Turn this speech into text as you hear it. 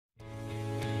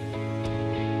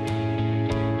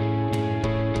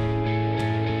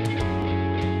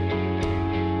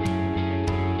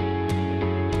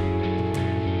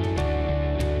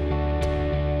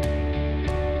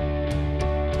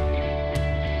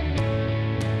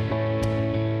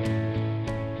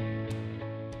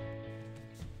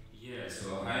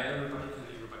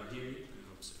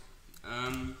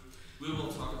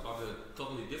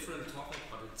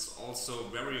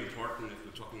important if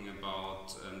we're talking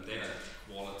about data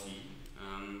quality.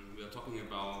 We are talking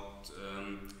about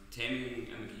taming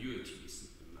ambiguities.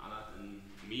 Alat and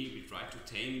me, we try to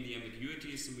tame the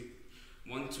ambiguities, and we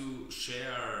want to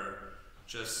share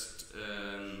just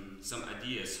some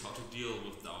ideas how to deal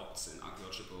with doubts in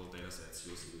archaeological datasets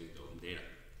using linked open data.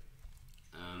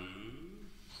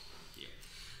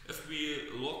 If we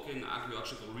look in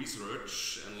archaeological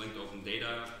research and linked open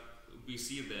data, we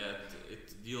see that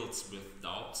it deals with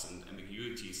doubts and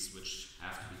ambiguities which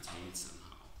have to be tamed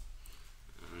somehow.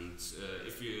 And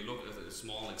if you look at a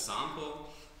small example,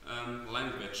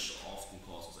 language often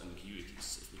causes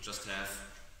ambiguities. If we just have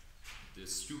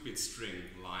this stupid string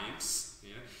limes,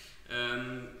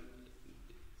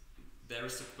 there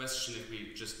is a question if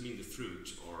we just mean the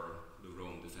fruit or the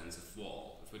Rome defensive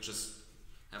wall. If we just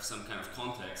have some kind of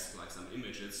context, like some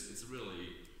images, it's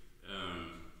really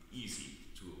easy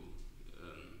to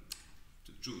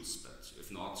choose, but if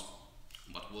not,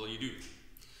 what will you do?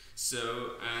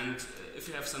 So, and if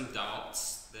you have some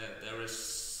doubts, there is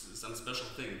some special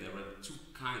thing. There are two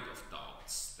kinds of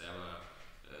doubts. There are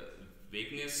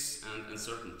vagueness and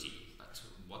uncertainty, but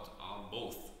what are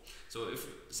both? So if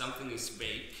something is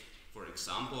vague, for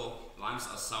example, limes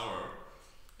are sour,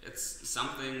 it's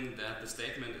something that the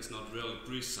statement is not really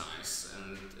precise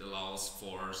and it allows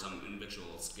for some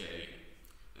individual scaling.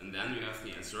 And then you have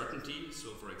the uncertainty. So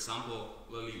for example,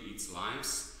 Lily eats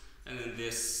limes, and in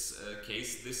this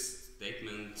case, this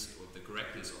statement or the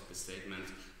correctness of the statement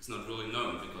is not really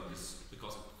known because it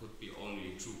could be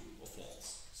only true or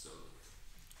false. So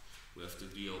we have to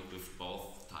deal with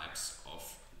both types of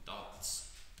doubts.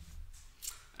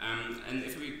 And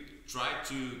if we try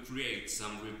to create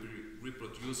some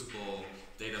reproducible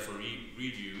data for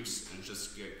reuse and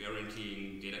just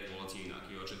guaranteeing data quality in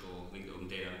archaeological linked open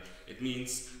data, it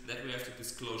means that we have to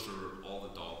disclosure all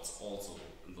the doubts also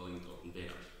in the linked open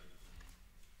data.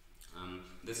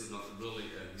 This is not really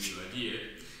a new idea.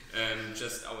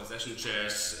 Just our session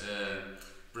chairs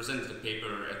presented a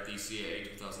paper at the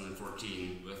CAA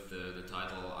 2014 with the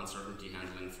title Uncertainty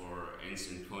Handling for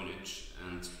Ancient Coinage.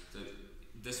 And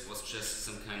this was just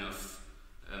some kind of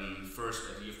first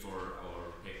idea for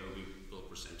our paper we will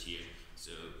present here.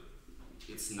 So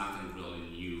it's nothing really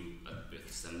new, but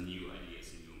with some new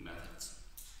ideas and new methods.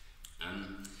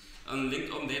 On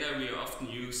linked open data, we often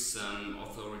use some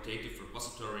authoritative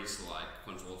repositories like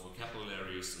controlled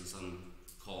vocabularies and some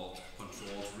called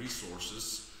controlled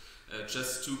resources,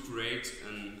 just to create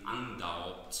an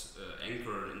undoubted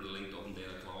anchor in the linked open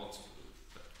data cloud.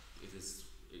 But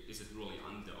is it really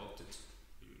undoubted?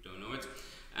 You don't know it.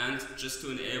 And just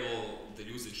to enable the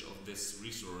usage of this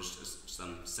resource as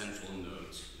some central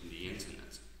node in the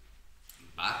internet.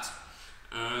 But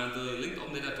the linked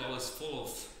open data cloud is full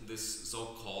of this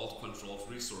so-called controlled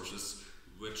resources,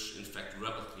 which in fact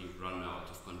rapidly run out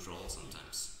of control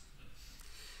sometimes.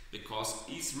 Because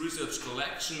each research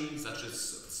collection, such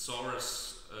as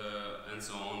thesaurus and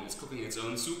so on, is cooking its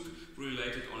own soup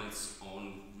related on its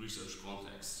own research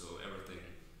context. So everything,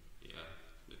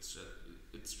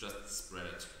 it's just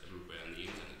spread everywhere on the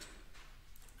internet.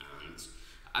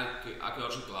 And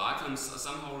archaeological items are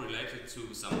somehow related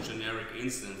to some generic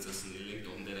instances in the linked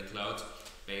open data cloud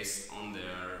based on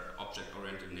their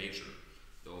object-oriented nature.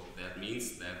 So that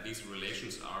means that these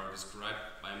relations are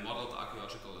described by modeled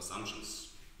archaeological assumptions.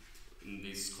 And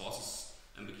this causes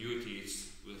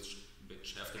ambiguities which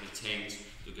have to be tamed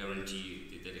to guarantee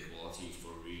the data quality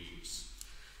for reuse.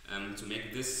 To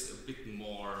make this a bit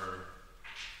more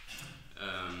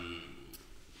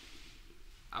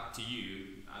up to you,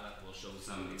 Alat will show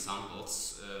some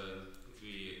examples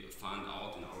we found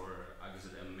out in our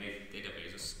RGZM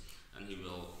databases, and he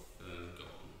will go on.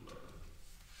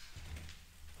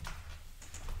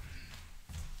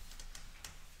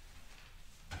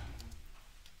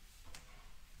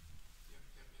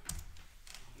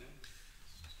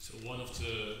 So one of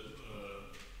the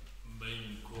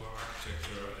main core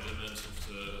architecture elements of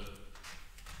the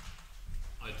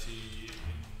IT in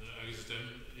RGZM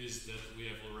is that we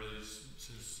have already,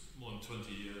 since more than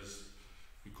 20 years,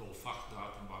 we call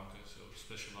fachdatenbanken, so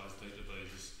specialized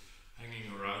databases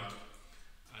hanging around,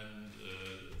 and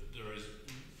there is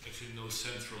actually no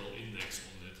central index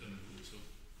on it. And so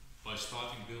by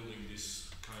starting building this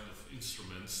kind of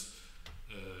instruments,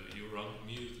 you run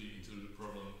immediately into the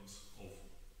problems of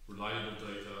reliable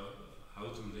data, how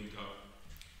to link up,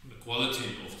 the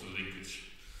quality of the linkage.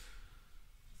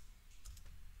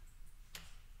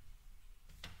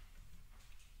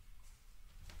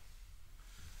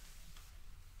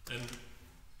 And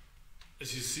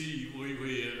as you see, we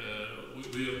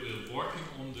are working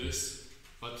on this,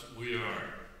 but we are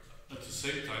at the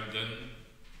same time then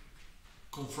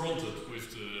confronted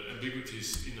with the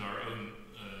ambiguities in our own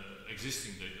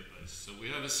existing database. So we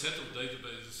have a set of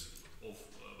databases of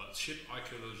about ship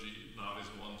archaeology. NAVIS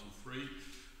 1, 2, 3.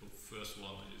 The first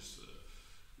one is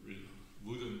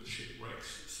wooden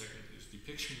shipwrecks. Second is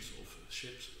depictions of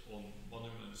ships on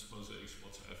monuments, mosaics,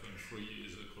 whatever. And 3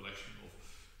 is a collection of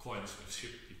coins with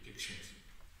ship depictions.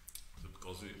 So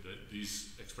because these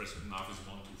expressed in NAVIS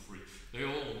 1, 2, 3, they're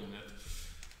all on the net.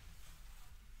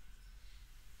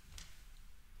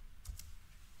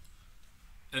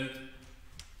 And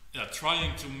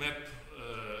trying to map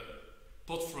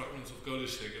pot fragments of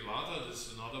Gaulish Terra Sigillata, this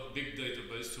is another big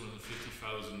database,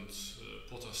 250,000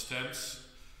 potter stamps.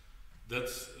 That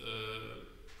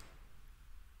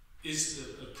is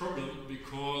a problem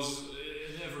because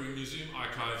in every museum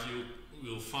archive you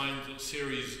will find a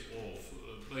series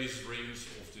of base rings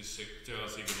of this Terra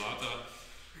Sigillata,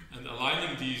 and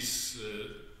aligning these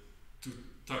to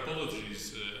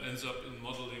typologies ends up in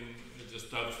modeling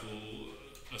just doubtful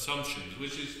assumptions,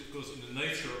 which is of course in the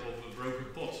nature of a broken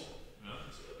pot,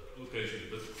 occasionally.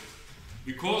 But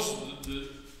because the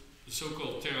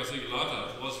so-called Terra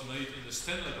Sigillata was made in a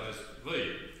standardized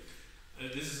way,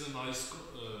 this is a nice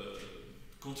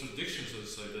contradiction, so to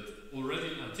say, that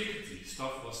already in antiquity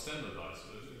stuff was standardized,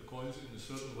 coins in a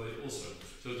certain way also.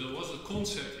 So there was a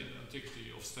concept in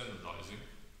antiquity of standardizing.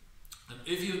 And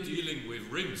if you're dealing with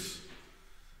rings,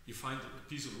 you find a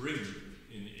piece of ring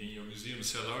in your museum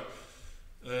cellar,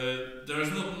 there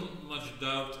is not much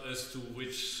doubt as to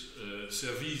which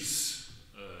service.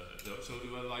 So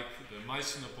there were like the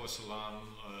Meißner porcelain,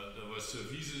 there were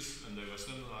services and they were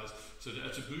standardized. So the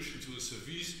attribution to a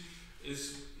service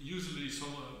is usually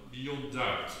somewhere beyond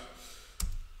doubt.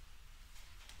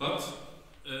 But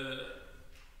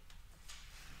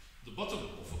the bottom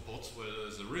of a pot, where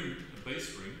there's a ring, a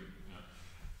base ring,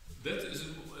 that is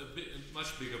a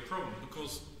much bigger problem,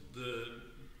 because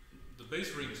the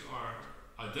base rings are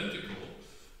identical,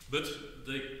 but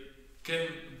they can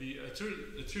be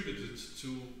attributed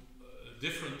to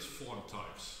different form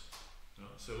types.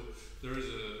 So there is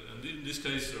and in this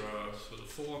case there are sort of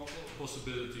 4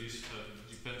 possibilities. It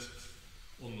depends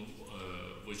on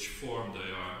which form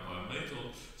they are made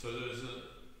on. So there is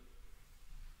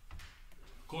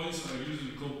coins are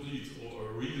usually complete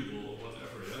or readable or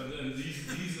whatever, and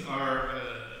these are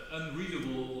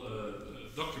unreadable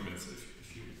documents,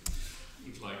 if you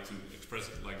would like to express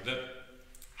it like that.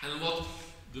 And what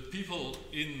the people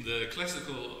in the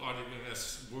classical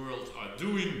RGZM world are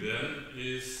doing then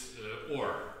is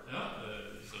OR.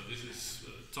 So this is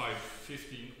type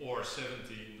 15 or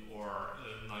 17 or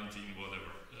 19,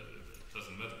 whatever, it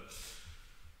doesn't matter.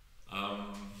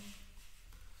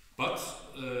 But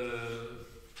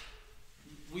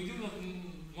we do not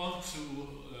want to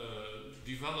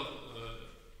develop a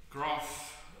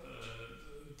graph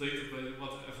database,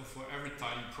 whatever, for every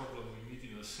tiny problem we meet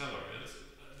in a cellar. Yes?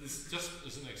 This just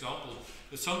as an example,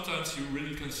 that sometimes you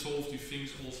really can solve these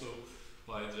things also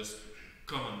by just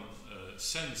common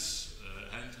sense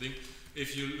handling.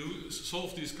 If you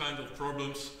solve these kind of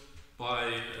problems by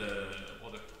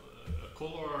a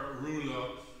color ruler,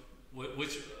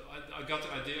 which I got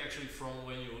the idea actually from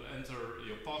when you enter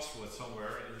your password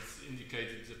somewhere, and it's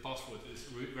indicated the password is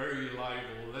very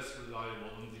reliable, less reliable,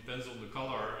 and depends on the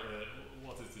color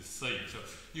what it is saying. So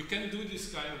you can do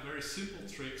this kind of very simple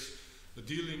tricks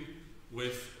dealing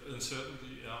with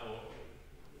uncertainty, or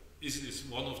is this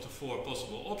one of the 4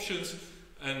 possible options,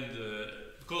 and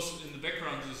because in the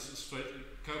background is straight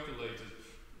calculated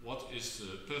what is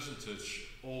the percentage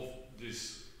of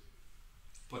this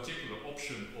particular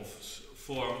option of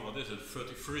form, what is it,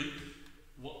 33,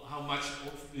 how much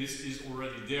of this is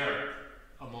already there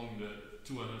among the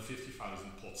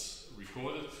 250,000 pots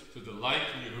recorded. So the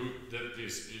likelihood that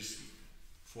this is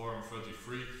form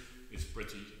 33 is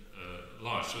pretty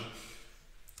large. So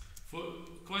for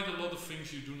quite a lot of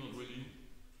things you do not really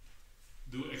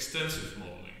do extensive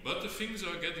modeling, but the things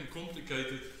are getting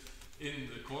complicated in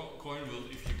the coin world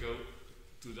if you go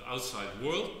to the outside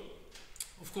world.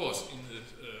 Of course, in the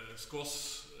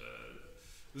SKOS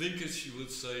linkage you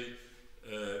would say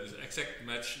the exact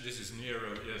match, this is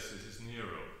Nero, yes, this is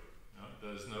Nero.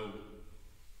 There is no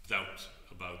doubt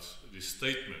about this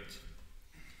statement.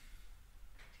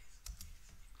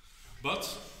 But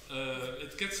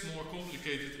it gets more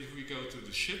complicated if we go to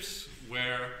the ships,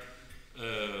 where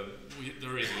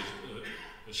there is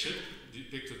a ship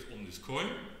depicted on this coin.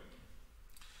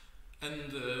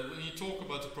 And when you talk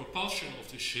about the propulsion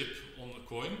of the ship on the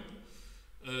coin,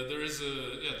 there is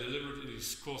a deliberately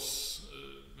SKOS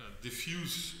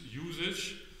diffuse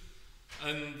usage.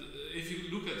 And if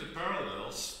you look at the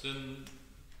parallels, then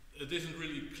it isn't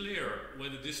really clear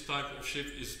whether this type of ship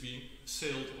is being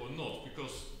sailed or not,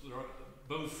 because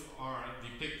both are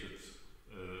depicted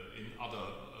in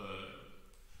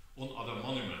on other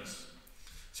monuments.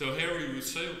 So here we would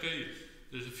say, okay,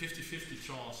 there's a 50-50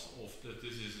 chance of that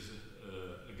this is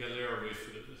a galère with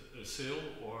a sail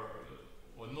or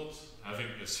not having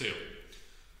a sail,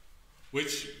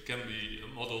 which can be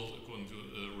modeled according to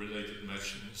a related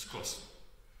match in SKOS.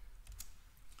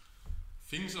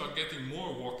 Things are getting more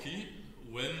wacky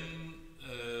when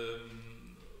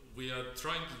we are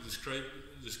trying to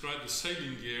describe the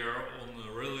sailing gear on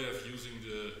a relief using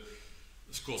the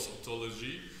SKOS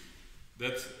ontology,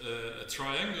 that a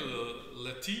triangular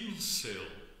lateen sail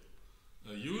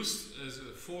used as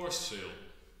a foresail,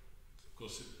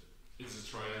 because it's a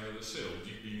triangular sail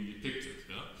being depicted.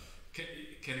 Yeah?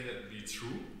 Can that be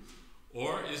true?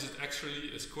 Or is it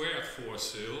actually a squared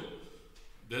foresail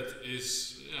that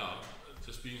is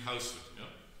just being housed? Yeah?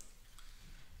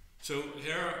 So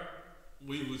here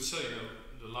we would say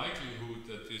the likelihood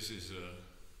that this is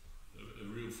a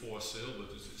real foresail,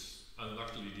 but this is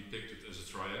unluckily depicted as a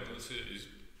triangle is,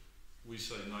 we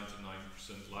say,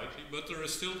 99% likely, but there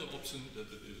is still the option that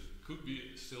it could be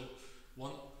still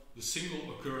the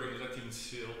single occurring lateen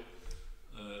sail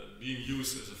being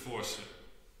used as a foresail.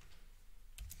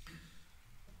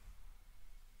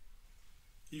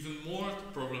 Even more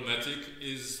problematic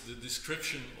is the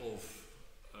description of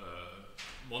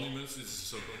monuments. This is a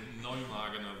so-called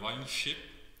Neumagener wine ship.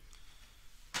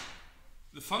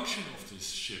 The function of this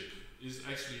ship is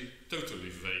actually totally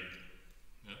vague.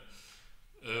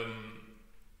 Yeah?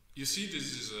 You see,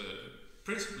 this is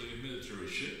principally a military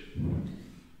ship,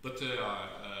 but they are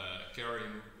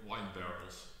carrying wine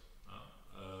barrels.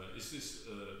 Is this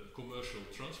a commercial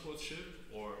transport ship,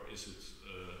 or is it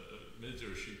a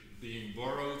military ship being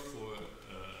borrowed for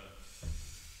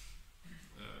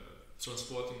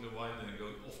transporting the wine and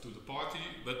going off to the party?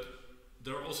 But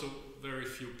there are also very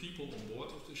few people on board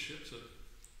of the ship, so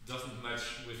it doesn't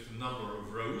match with the number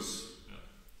of rows. Yeah.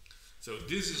 So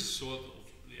this is sort of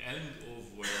the end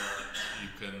of where you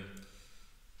can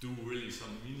do really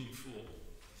some meaningful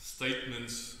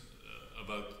statements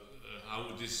about how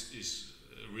this is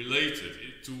related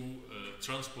to a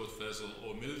transport vessel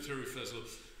or military vessel.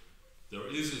 There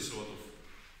is a sort of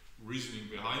reasoning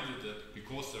behind it, that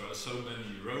because there are so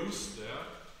many rows there,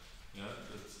 yeah,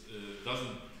 that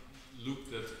doesn't look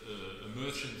that a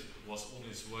merchant was on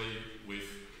his way with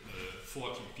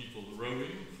 40 people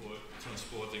rowing for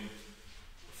transporting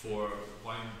 4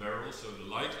 wine barrels. So the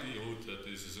likelihood that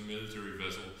this is a military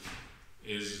vessel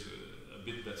is a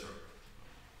bit better.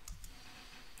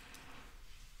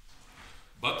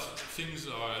 But things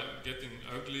are getting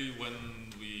ugly when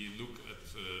we look at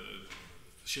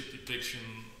ship depiction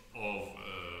of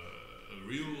a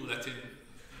real lateen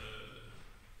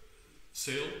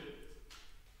sail.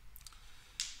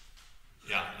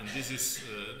 Yeah, and this is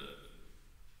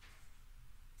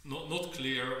not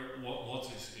clear what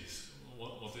this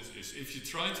is. If you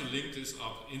try to link this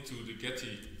up into the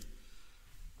Getty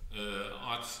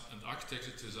art and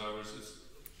architecture thesaurus, it's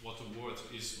what the word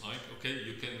is like. Okay,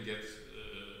 you can get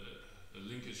a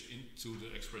linkage into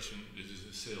the expression this is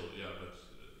a sail, yeah, but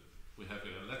we have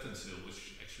a lateen sail,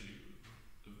 which actually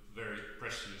a very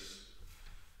precious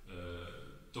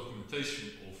documentation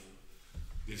of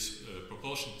this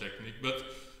propulsion technique, but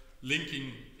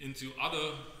linking into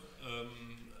other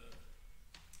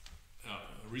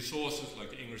resources like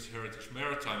the English heritage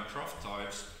maritime craft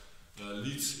types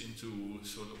leads into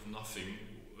sort of nothing.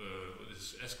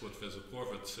 This escort vessel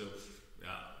corvette. So,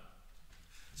 yeah.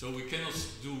 So we cannot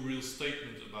do real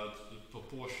statement about the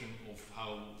proportion of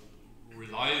how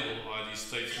reliable are these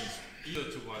statements, either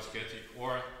towards Getty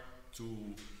or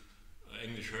to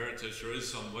English heritage. There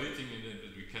is some weighting in it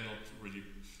that we cannot really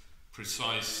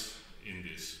precise in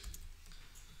this.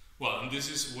 Well, and this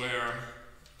is where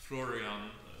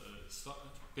Florian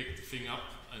picked the thing up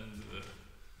and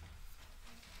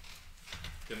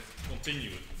can continue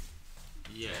it.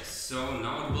 Yes, so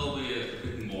now it will be a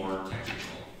bit more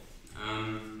technical,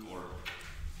 or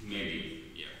maybe,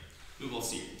 yeah, we will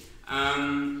see.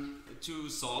 To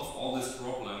solve all these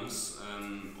problems,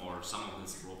 or some of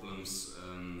these problems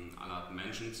Alad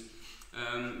mentioned,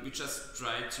 we just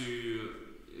try to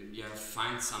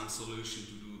find some solution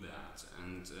to do that.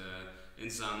 And in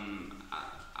some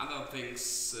other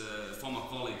things, a former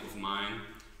colleague of mine,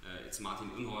 it's Martin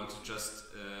Unhold, just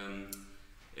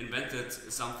invented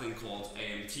something called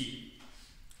AMT,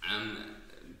 and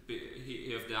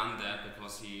he have done that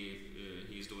because he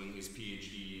is doing his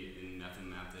PhD in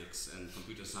mathematics and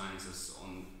computer sciences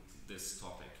on this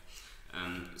topic.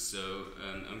 And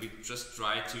we just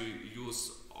try to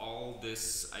use all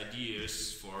these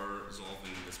ideas for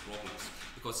solving these problems,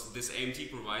 because this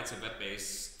AMT provides a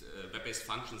web-based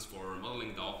functions for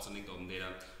modeling doubts and linked open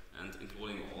data, and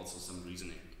including also some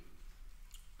reasoning.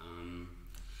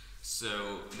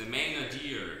 So the main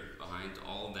idea behind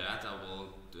all that, I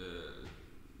will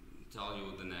tell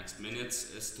you the next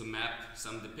minutes, is to map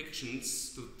some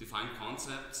depictions to define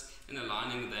concepts and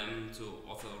aligning them to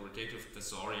authoritative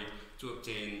thesauri to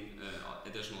obtain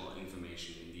additional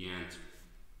information in the end.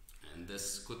 And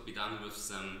this could be done with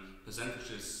some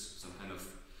percentages, some kind of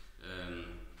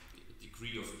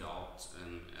degree of doubt,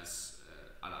 as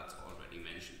Alat already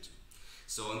mentioned.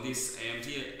 So in this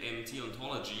AMT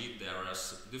ontology, there are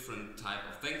different type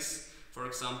of things. For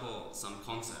example, some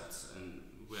concepts, and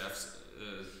we have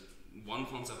one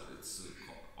concept, it's an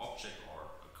object or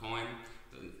a coin.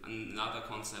 Another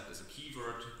concept is a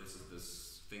keyword. This is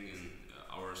this thing in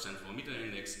our central meta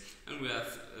index, and we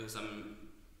have some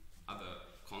other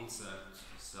concept,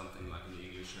 something like in the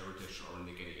English heritage or in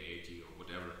the gauge or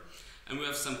whatever. And we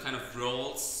have some kind of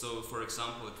roles. So, for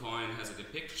example, a coin has a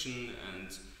depiction, and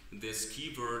this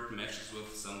keyword matches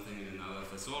with something in another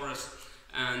thesaurus,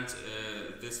 and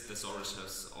this thesaurus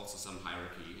has also some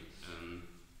hierarchy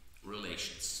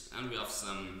relations, and we have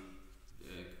some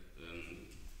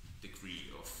degree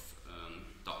of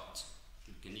doubt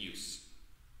we can use.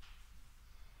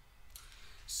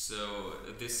 So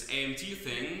this AMT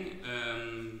thing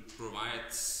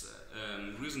provides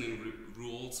reasoning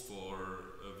rules for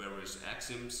various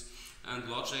axioms and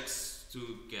logics to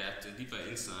get a deeper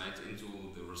insight into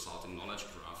the resulting knowledge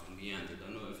graph in the end. I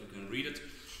don't know if you can read it,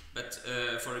 but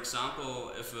for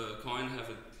example, if a coin have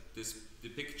this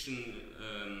depiction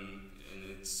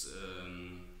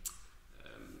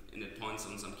and it points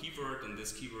on some keyword, and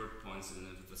this keyword points in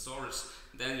the thesaurus,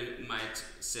 then you might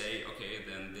say, okay,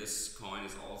 then this coin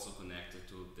is also connected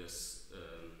to this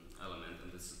element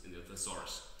in the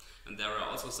thesaurus. And there are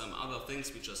also some other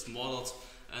things we just modeled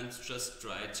and just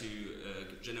try to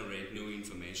generate new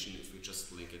information if we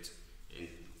just link it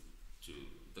into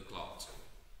the cloud.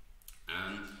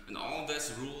 And all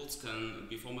these rules can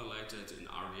be formulated in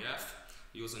RDF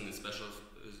using a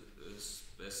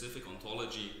specific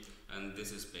ontology, and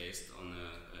this is based on a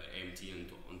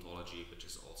AMT ontology, which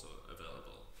is also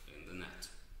available in the net.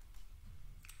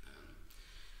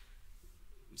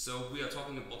 So we are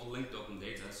talking about linked open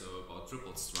data, so about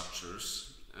triple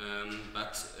structures,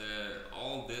 but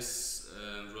all these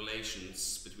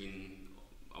relations between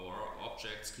our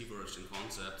objects, keywords and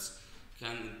concepts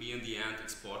can be in the end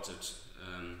exported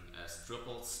as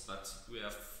triples, but we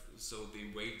have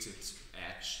the weighted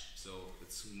edge, so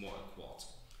it's more a quad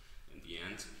in the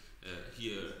end.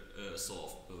 Here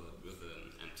solved with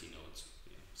an empty node.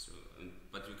 Yeah. So,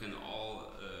 but you can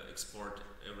all export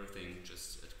everything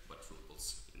just at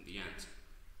quadruples in the end.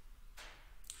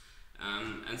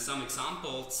 And some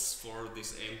examples for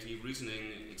this AMT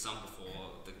reasoning, example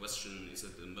for the question, is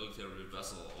it a military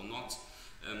vessel or not,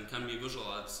 can be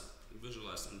visualized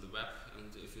on the web,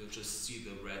 and if you just see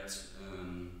the red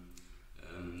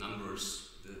numbers,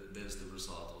 there's the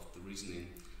result of the reasoning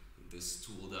this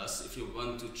tool does. If you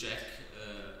want to check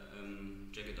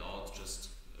it out, just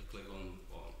click on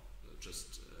or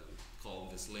just call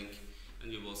this link,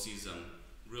 and you will see some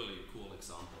really cool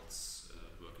examples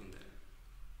working there.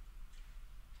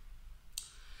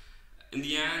 In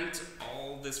the end,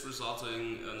 all this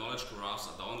resulting knowledge graphs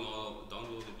are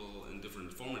downloadable in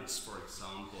different formats. For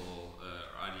example,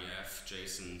 RDF,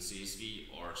 JSON, CSV,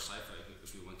 or Cypher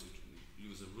if you want to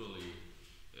use a really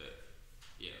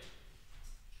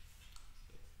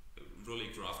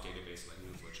graph database like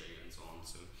Neo4j and so on.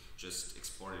 So just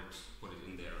export it, put it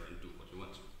in there, and do what you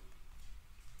want.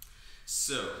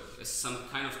 So, as some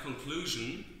kind of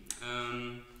conclusion,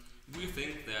 we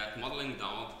think that modeling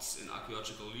doubts in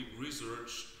archaeological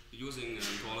research using an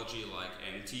ontology like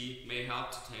AMT may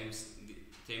help to tame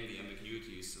the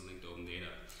ambiguities in linked open data.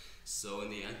 So in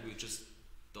the end, we just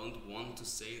don't want to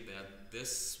say that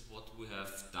this, what we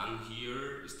have done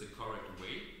here, is the correct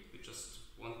way. We just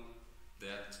want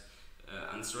that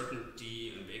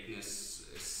uncertainty and vagueness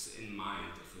is in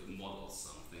mind if it models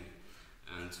something,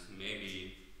 and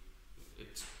maybe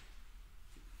it